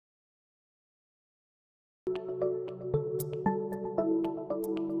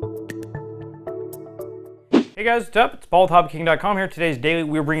Hey guys, what's up? It's Paul with HobbyKing.com here. Today's daily,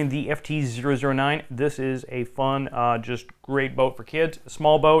 we're bringing the FT009. This is a fun, just great boat for kids. A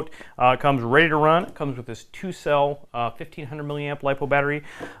small boat, comes ready to run. It comes with this 2-cell, 1500 milliamp LiPo battery.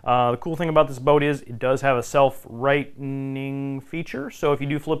 The cool thing about this boat is it does have a self-rightening feature. So if you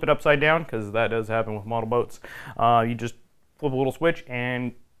do flip it upside down, because that does happen with model boats, you just flip a little switch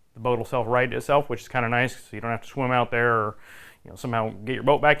and the boat will self-right itself, which is kind of nice. So you don't have to swim out there or somehow get your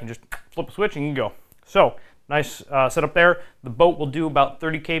boat back and just flip a switch and you can go. So nice setup there. The boat will do about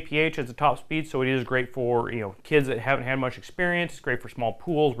 30 kph as a top speed, so it is great for kids that haven't had much experience. It's great for small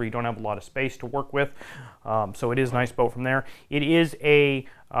pools where you don't have a lot of space to work with. So it is a nice boat from there. It is a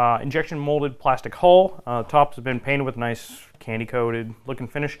injection molded plastic hull. Tops have been painted with a nice candy coated looking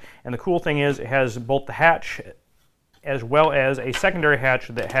finish. And the cool thing is it has both the hatch as well as a secondary hatch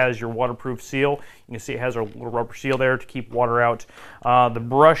that has your waterproof seal. You can see it has a little rubber seal there to keep water out. The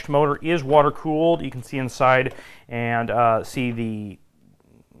brushed motor is water cooled. You can see inside and see the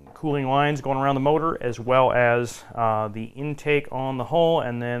cooling lines going around the motor, as well as the intake on the hull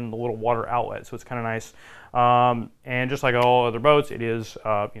and then the little water outlet. So it's kind of nice. And just like all other boats, it is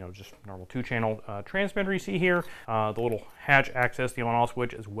just normal 2-channel transmitter you see here. The little hatch access, the on-off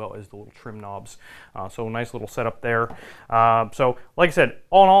switch, as well as the little trim knobs. So nice little setup there. So like I said,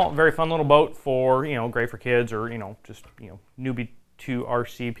 all in all, very fun little boat for great for kids or just newbie to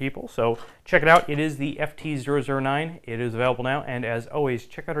RC people. So check it out. It is the FT009. It is available now, and as always,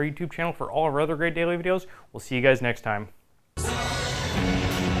 check out our YouTube channel for all of our other great daily videos. We'll see you guys next time.